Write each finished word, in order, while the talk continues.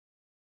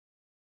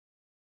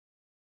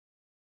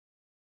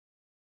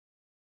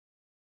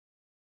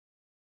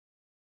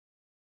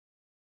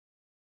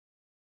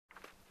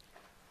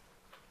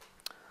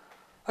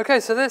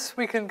Okay, so this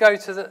we can go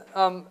to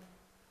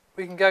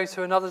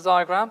another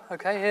diagram.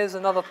 Okay, here's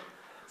another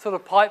sort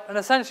of pipe, and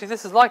essentially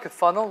this is like a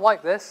funnel,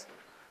 like this,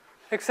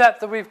 except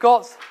that we've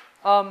got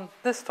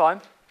this time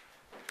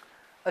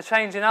a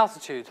change in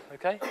altitude.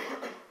 Okay,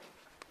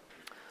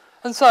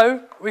 and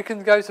so we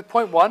can go to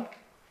point 1,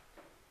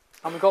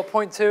 and we've got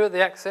point 2 at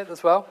the exit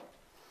as well.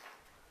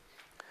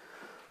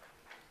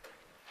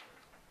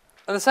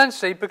 And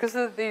essentially, because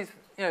of these,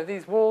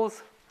 these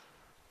walls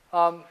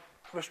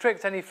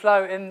restrict any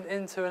flow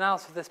into and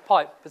out of this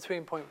pipe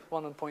between point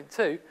 1 and point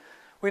 2,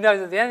 we know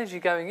that the energy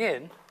going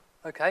in,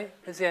 okay,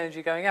 is the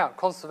energy going out,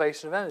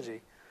 conservation of energy.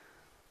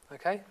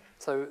 Okay,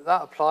 so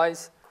that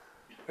applies.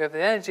 We have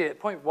the energy at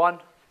point 1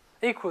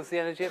 equals the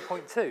energy at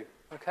point 2.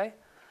 Okay,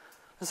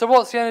 and so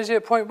what's the energy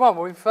at point 1?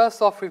 Well,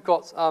 first off, we've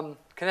got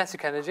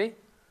kinetic energy,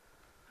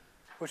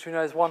 which we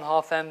know is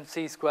 1/2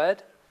 mc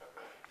squared.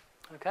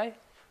 Okay,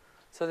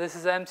 so this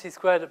is mc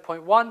squared at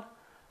point 1, and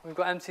we've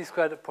got mc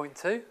squared at point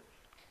 2.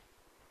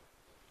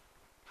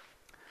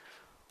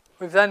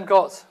 We've then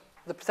got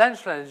the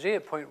potential energy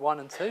at point 1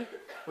 and 2,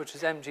 which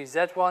is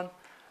mgz1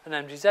 and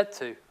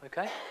mgz2,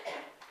 okay?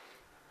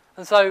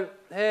 And so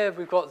here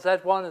we've got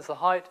z1 as the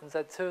height and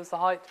z2 as the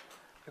height.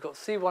 We've got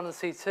c1 and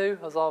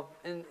c2 as our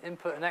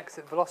input and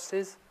exit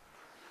velocities.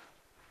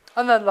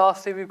 And then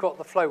lastly, we've got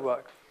the flow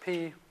work,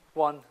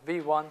 p1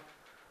 v1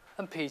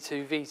 and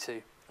p2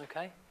 v2,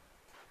 okay?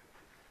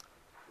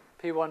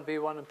 p1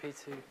 v1 and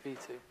p2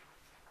 v2,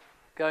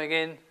 going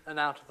in and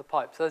out of the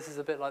pipe. So this is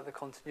a bit like the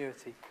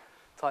continuity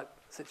type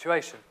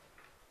situation.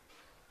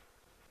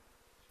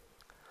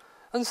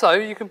 And so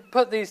you can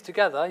put these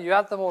together, you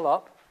add them all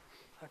up,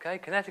 okay,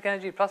 kinetic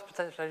energy plus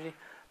potential energy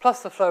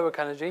plus the flow work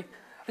energy,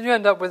 and you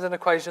end up with an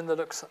equation that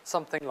looks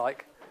something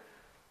like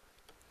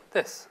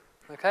this,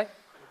 okay?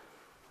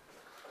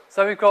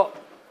 So we've got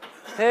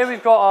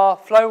our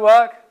flow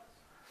work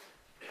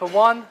for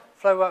 1,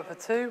 flow work for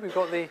 2, we've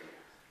got the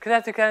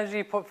kinetic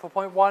energy for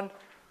point 1,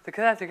 the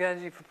kinetic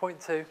energy for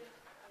point 2,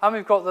 and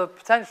we've got the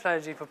potential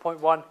energy for point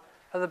 1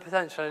 and the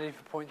potential energy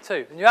for point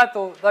 2. And you add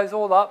those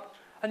all up,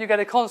 and you get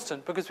a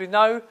constant, because we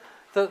know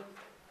that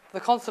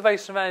the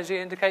conservation of energy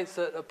indicates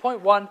that at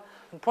point 1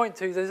 and point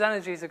 2, those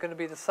energies are going to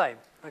be the same.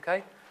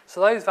 Okay? So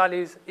those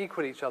values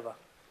equal each other.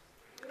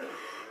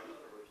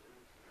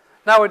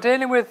 Now we're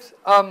dealing with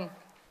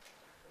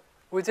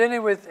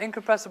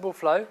incompressible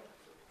flow.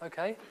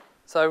 Okay?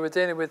 So we're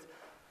dealing with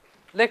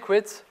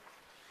liquids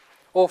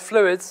or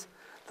fluids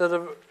that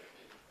are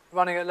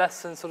running at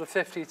less than sort of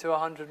 50 to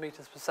 100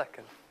 meters per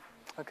second.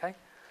 Okay?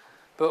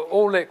 But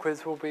all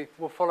liquids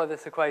will follow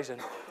this equation.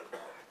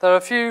 There are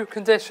a few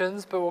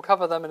conditions, but we'll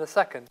cover them in a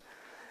second.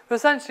 But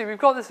essentially, we've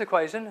got this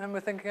equation, and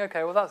we're thinking,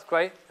 okay, well, that's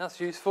great, that's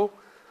useful.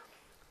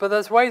 But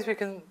there's ways we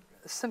can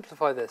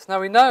simplify this.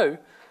 Now, we know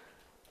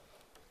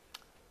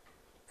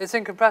it's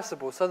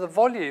incompressible, so the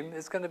volume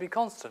is going to be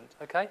constant,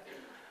 okay?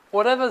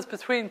 Whatever's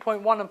between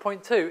point 1 and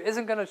point 2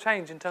 isn't going to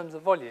change in terms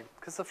of volume,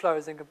 because the flow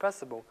is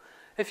incompressible.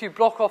 If you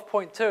block off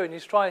point 2 and you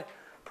try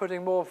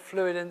putting more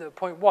fluid in at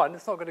point 1,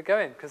 it's not going to go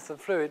in because the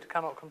fluid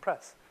cannot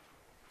compress.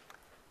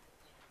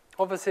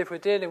 Obviously, if we're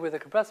dealing with a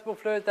compressible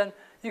fluid, then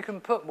you can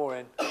put more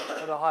in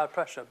at a higher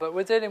pressure. But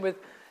we're dealing with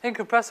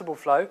incompressible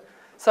flow,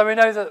 so we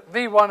know that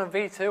V1 and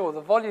V2, or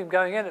the volume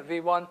going in at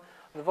V1 and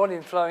the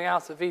volume flowing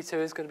out at V2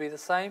 is going to be the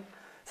same.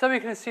 So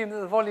we can assume that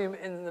the volume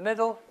in the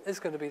middle is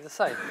going to be the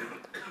same.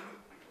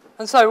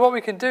 And so what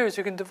we can do is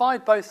we can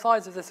divide both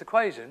sides of this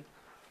equation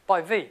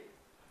by V.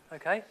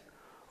 Okay?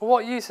 Well,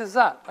 what use is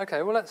that?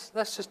 Okay, well,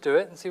 let's just do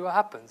it and see what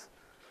happens.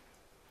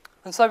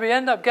 And so we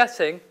end up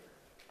getting,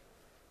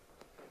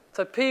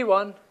 so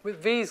P1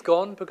 with V's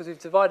gone because we've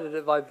divided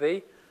it by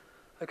V.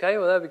 Okay,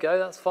 well, there we go,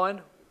 that's fine.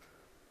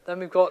 Then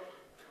we've got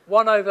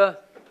 1 over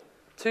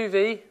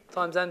 2V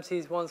times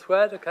mc's 1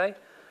 squared, okay?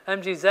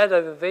 mgz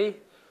over V,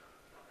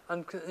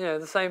 and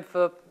the same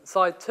for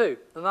side 2,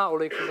 and that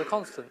will equal the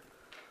constant.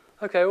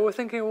 Okay, well, we're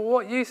thinking, well,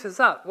 what use is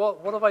that?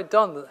 What have I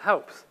done that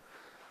helps?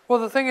 Well,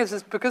 the thing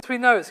is because we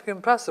know it's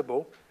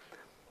compressible,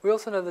 we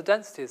also know the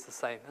density is the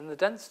same. And the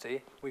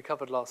density, we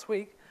covered last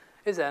week,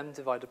 is m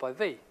divided by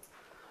v.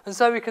 And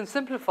so we can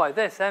simplify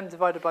this, m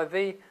divided by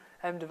v,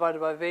 and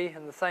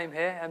the same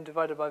here, m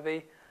divided by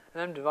v,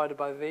 and m divided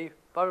by v,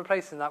 by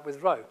replacing that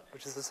with rho,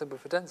 which is the symbol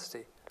for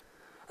density.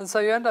 And so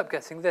you end up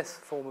getting this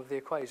form of the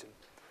equation.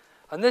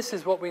 And this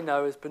is what we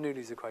know as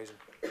Bernoulli's equation.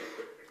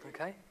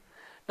 Okay?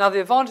 Now,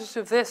 the advantage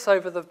of this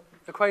over the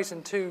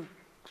equation two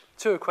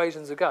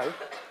equations ago,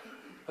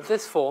 of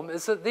this form,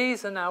 is that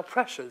these are now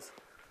pressures.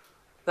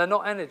 They're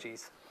not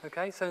energies.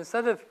 Okay? So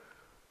instead of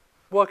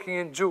working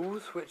in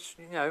joules, which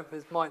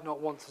might not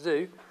want to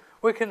do,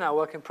 we can now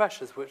work in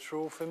pressures, which we're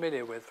all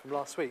familiar with from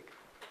last week.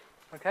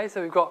 Okay?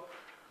 So we've got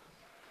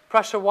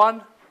pressure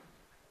 1,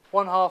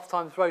 1/2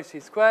 times rho c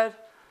squared,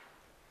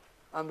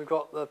 and we've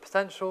got the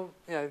potential,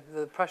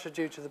 the pressure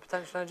due to the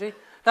potential energy.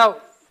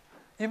 Now,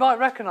 you might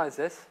recognize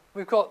this.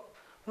 We've got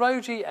rho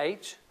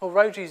gh, or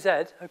rho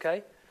gz,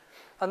 okay?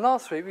 And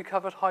last week we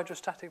covered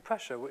hydrostatic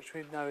pressure, which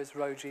we know is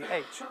rho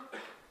gh.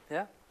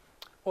 Yeah?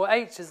 Well,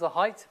 h is the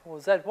height, or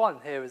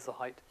z1 here is the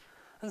height.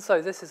 And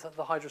so this is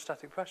the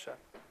hydrostatic pressure.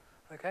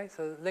 Okay,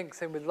 so it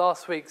links in with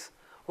last week's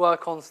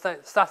work on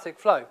static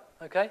flow.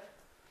 Okay?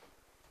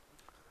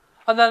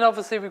 And then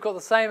obviously we've got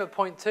the same at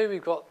point 2.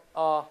 We've got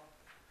our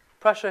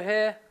pressure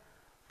here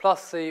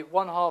plus the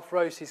 1/2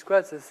 rho c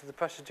squared. So this is the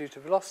pressure due to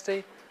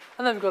velocity.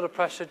 And then we've got a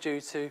pressure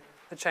due to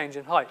the change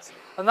in height.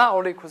 And that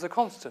all equals a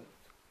constant.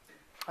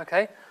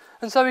 Okay?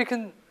 And so we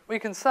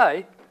can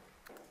say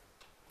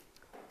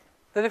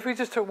that if we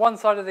just took one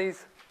side of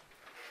these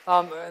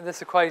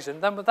this equation,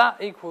 then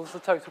that equals the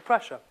total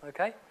pressure.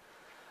 Okay?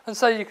 And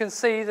so you can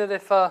see that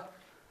if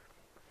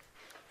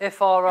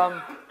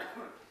our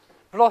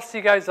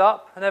velocity goes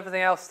up and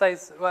everything else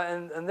stays,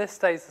 and this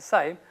stays the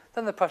same,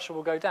 then the pressure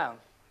will go down.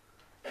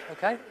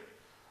 Okay?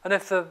 And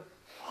if the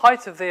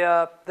height of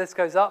this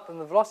goes up and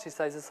the velocity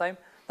stays the same,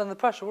 then the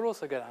pressure will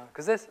also go down,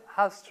 because this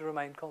has to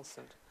remain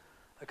constant.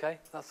 Okay?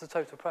 That's the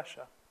total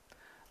pressure.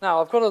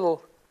 Now, I've got a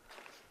little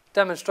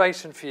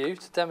demonstration for you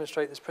to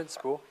demonstrate this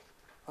principle,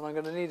 and I'm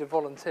going to need a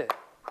volunteer.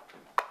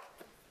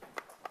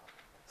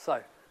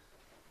 So,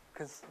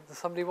 does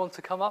somebody want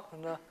to come up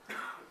and I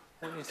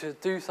want you to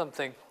do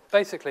something?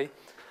 Basically,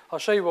 I'll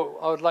show you what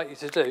I would like you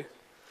to do.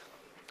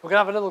 We're going to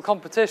have a little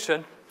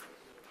competition.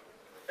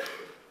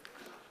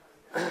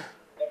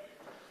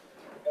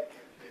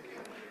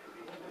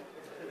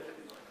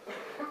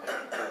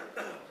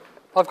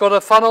 I've got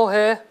a funnel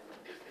here.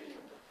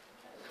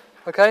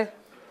 Okay?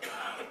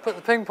 Put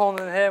the ping pong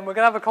in here, and we're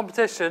going to have a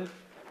competition.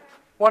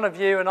 One of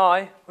you and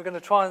I, we're going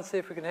to try and see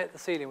if we can hit the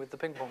ceiling with the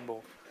ping pong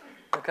ball.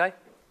 Okay?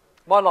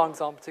 My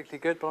lungs aren't particularly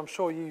good, but I'm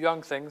sure you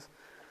young things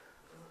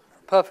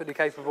are perfectly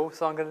capable,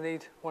 so I'm going to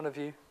need one of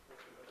you.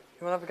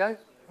 You want to have a go?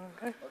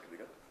 Okay.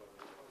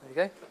 There you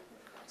go.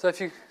 So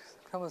if you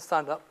come and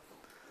stand up.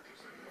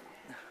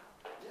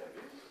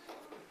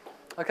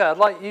 Okay, I'd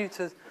like you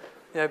to,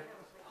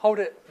 hold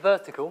it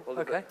vertical,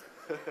 okay,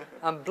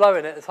 and blow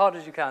in it as hard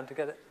as you can to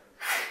get it.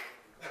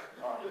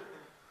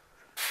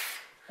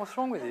 What's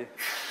wrong with you?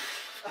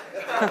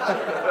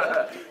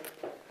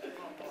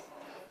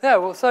 Yeah,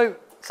 well, so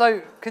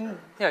can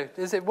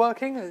is it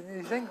working?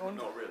 You think? Or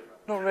not really.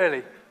 Not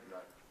really.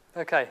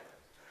 Okay.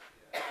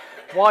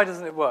 Why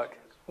doesn't it work?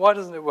 Why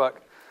doesn't it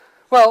work?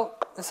 Well,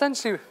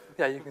 essentially,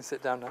 yeah, you can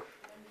sit down now.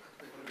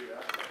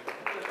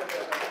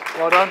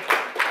 Well done.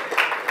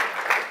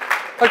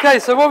 Okay,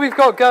 so what we've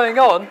got going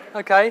on,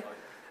 okay,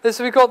 is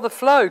we've got the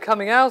flow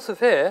coming out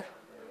of here,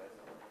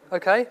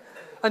 okay,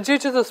 and due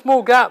to the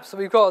small gaps that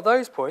we've got at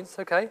those points,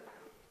 okay,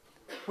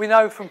 we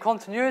know from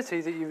continuity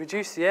that you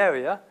reduce the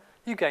area,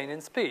 you gain in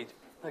speed,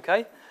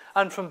 okay,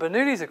 and from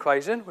Bernoulli's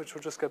equation, which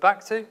we'll just go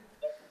back to,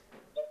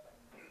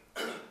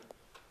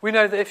 we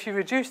know that if you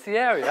reduce the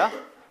area,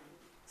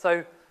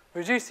 so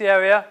reduce the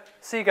area,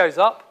 C goes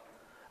up,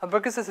 and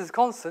because this is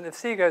constant, if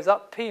C goes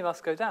up, P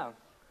must go down.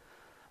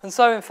 And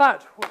so, in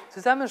fact,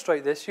 to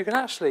demonstrate this, you can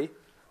actually,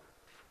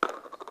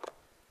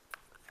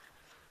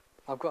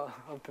 I've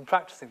been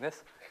practicing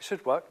this, it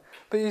should work,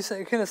 but you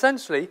can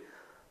essentially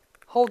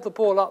hold the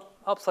ball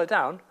upside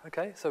down,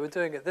 okay, so we're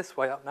doing it this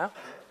way up now.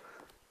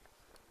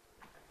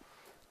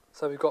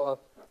 So we've got a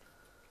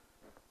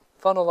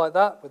funnel like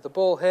that with the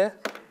ball here.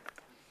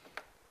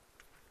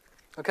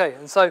 Okay,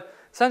 and so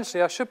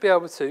essentially I should be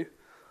able to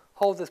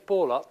hold this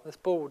ball up. This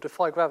ball will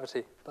defy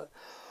gravity, but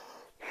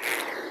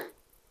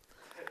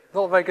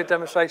not a very good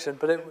demonstration,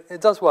 but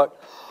it does work.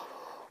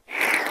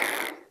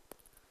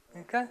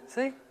 Okay,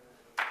 see?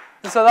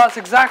 And so that's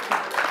exactly,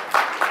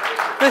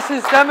 this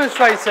is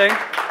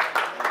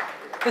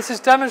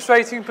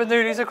demonstrating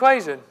Bernoulli's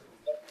equation.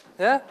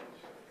 Yeah?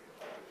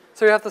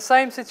 So we have the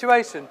same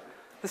situation.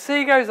 The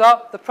C goes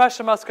up, the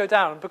pressure must go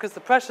down. Because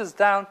the pressure's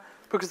down,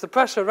 because the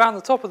pressure around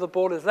the top of the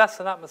ball is less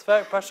than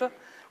atmospheric pressure,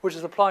 which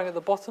is applying at the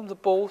bottom, the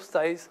ball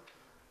stays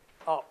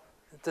up.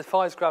 It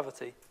defies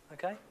gravity.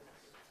 Okay?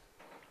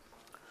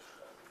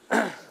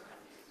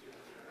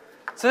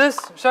 So this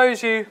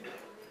shows you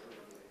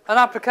an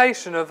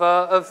application of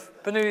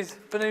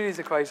Bernoulli's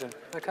equation.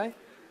 Okay.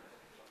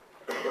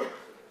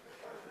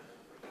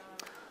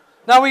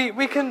 Now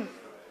we can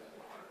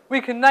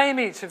name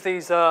each of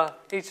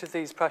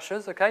these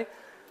pressures. Okay.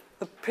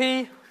 The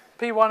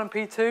P1 and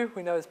P2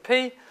 we know as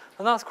P,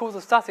 and that's called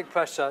the static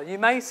pressure. You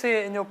may see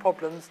it in your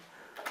problems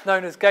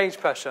known as gauge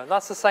pressure.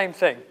 That's the same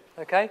thing.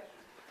 Okay.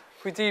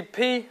 If we do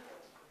P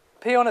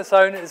on its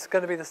own, it's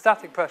going to be the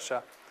static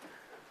pressure.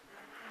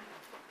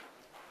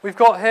 We've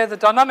got here the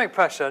dynamic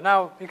pressure.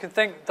 Now, you can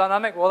think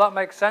dynamic, well, that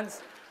makes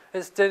sense.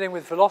 It's dealing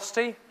with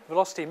velocity.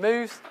 Velocity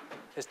moves.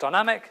 It's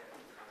dynamic.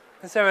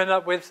 And so we end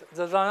up with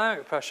the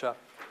dynamic pressure.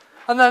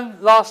 And then,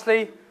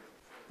 lastly,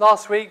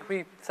 last week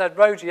we said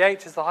rho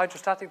GH is the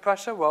hydrostatic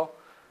pressure. Well,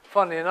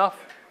 funnily enough,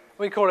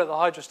 we call it the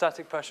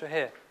hydrostatic pressure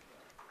here.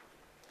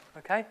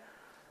 Okay?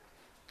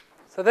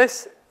 So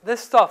this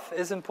stuff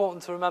is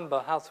important to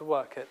remember how to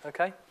work it.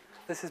 Okay?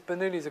 This is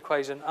Bernoulli's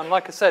equation. And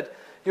like I said,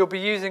 you'll be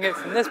using it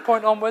from this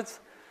point onwards.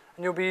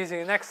 And you'll be using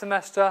it next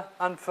semester,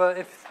 and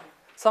if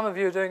some of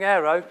you are doing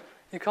aero,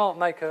 you can't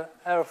make an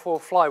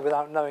aerofoil fly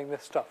without knowing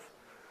this stuff.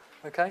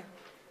 Okay?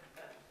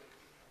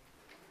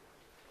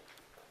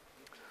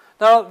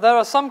 Now, there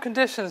are some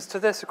conditions to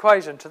this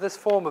equation, to this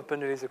form of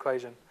Bernoulli's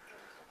equation.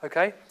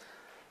 Okay?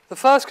 The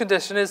first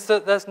condition is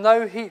that there's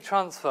no heat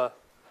transfer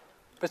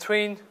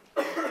between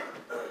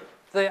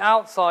the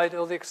outside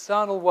or the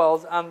external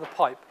world and the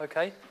pipe.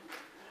 Okay?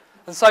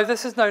 And so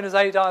this is known as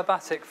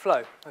adiabatic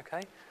flow.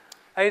 Okay?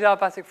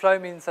 Adiabatic flow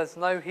means there's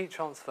no heat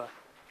transfer.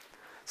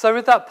 So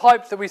with that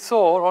pipe that we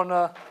saw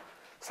on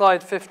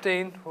slide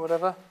 15 or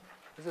whatever,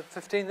 is it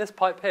 15? This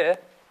pipe here,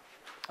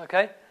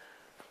 okay?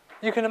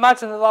 You can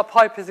imagine that that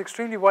pipe is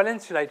extremely well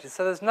insulated,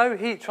 so there's no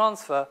heat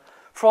transfer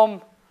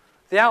from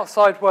the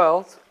outside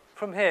world,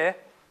 from here,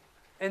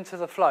 into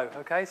the flow,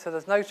 okay? So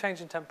there's no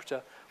change in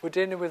temperature. We're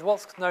dealing with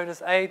what's known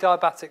as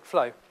adiabatic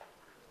flow.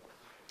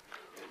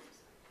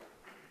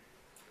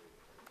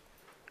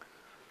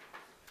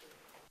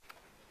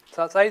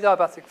 So that's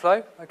adiabatic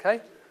flow,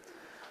 okay?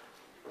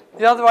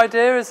 The other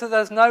idea is that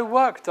there's no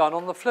work done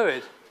on the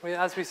fluid.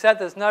 As we said,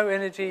 there's no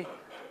energy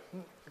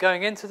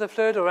going into the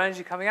fluid or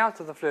energy coming out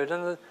of the fluid.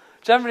 And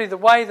generally the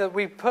way that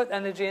we put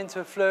energy into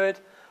a fluid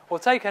or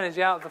take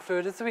energy out of the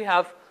fluid is that we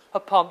have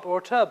a pump or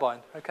a turbine,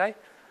 okay?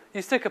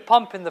 You stick a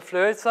pump in the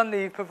fluid,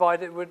 suddenly you've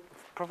provided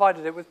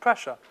it with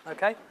pressure,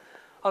 okay?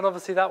 And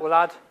obviously that will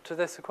add to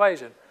this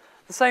equation.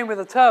 The same with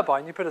a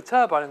turbine. You put a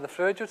turbine in the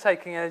fluid, you're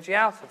taking energy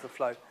out of the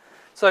flow.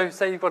 So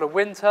say you've got a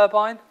wind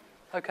turbine,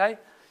 okay?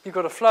 You've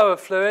got a flow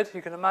of fluid.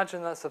 You can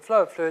imagine that's the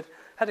flow of fluid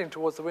heading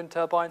towards the wind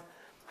turbine.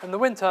 And the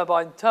wind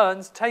turbine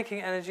turns,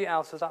 taking energy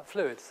out of that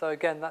fluid. So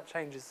again, that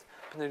changes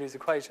Bernoulli's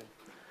equation.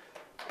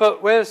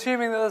 But we're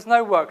assuming that there's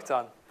no work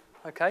done,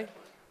 okay?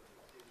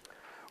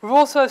 We've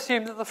also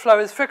assumed that the flow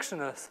is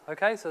frictionless,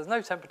 okay? So there's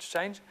no temperature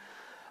change.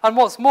 And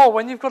what's more,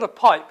 when you've got a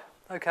pipe,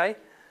 okay,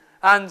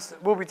 and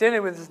we'll be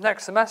dealing with this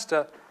next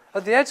semester,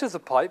 at the edge of the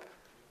pipe,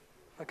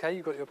 okay,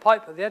 you've got your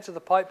pipe, at the edge of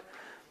the pipe,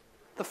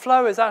 the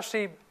flow is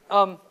actually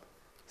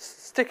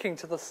sticking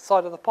to the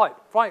side of the pipe,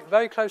 right,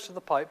 very close to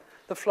the pipe,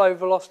 the flow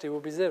velocity will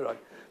be 0.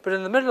 But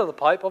in the middle of the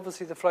pipe,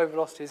 obviously the flow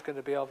velocity is going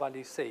to be our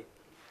value c,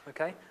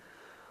 okay?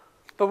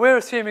 But we're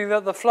assuming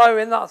that the flow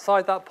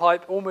inside that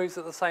pipe all moves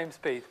at the same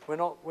speed. We're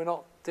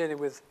not dealing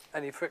with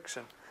any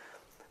friction.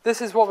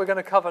 This is what we're going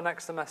to cover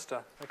next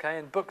semester, okay?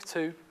 In book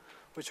 2,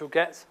 which we'll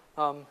get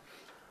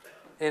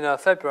in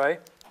February,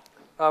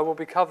 we'll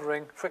be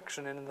covering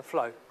friction in the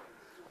flow,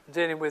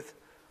 dealing with.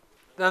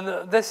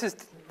 And this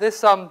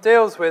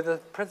deals with a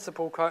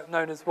principle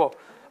known as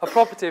a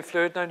property of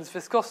fluid known as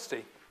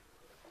viscosity,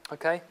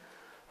 okay,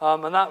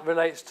 and that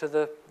relates to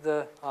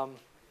the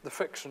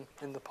friction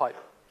in the pipe.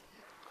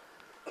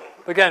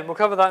 Again, we'll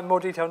cover that in more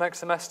detail next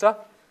semester.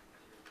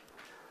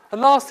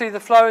 And lastly, the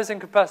flow is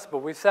incompressible.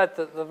 We've said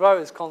that the rho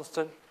is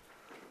constant,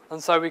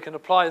 and so we can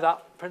apply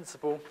that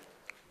principle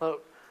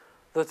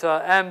that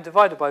m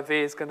divided by v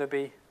is going to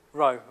be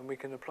rho, and we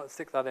can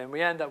stick that in.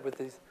 We end up with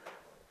these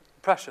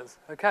pressures.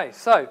 Okay,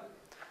 so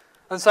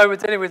we're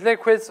dealing with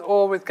liquids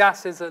or with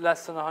gases at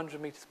less than 100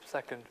 meters per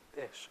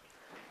second-ish.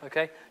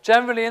 Okay,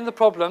 generally in the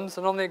problems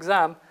and on the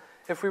exam,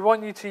 if we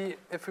want you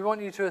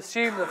to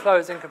assume the flow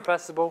is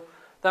incompressible,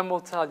 then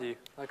we'll tell you.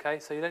 Okay,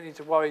 so you don't need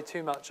to worry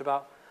too much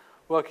about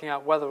working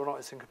out whether or not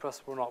it's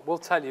incompressible or not. We'll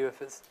tell you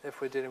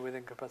if we're dealing with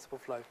incompressible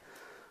flow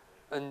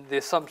and the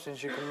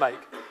assumptions you can make.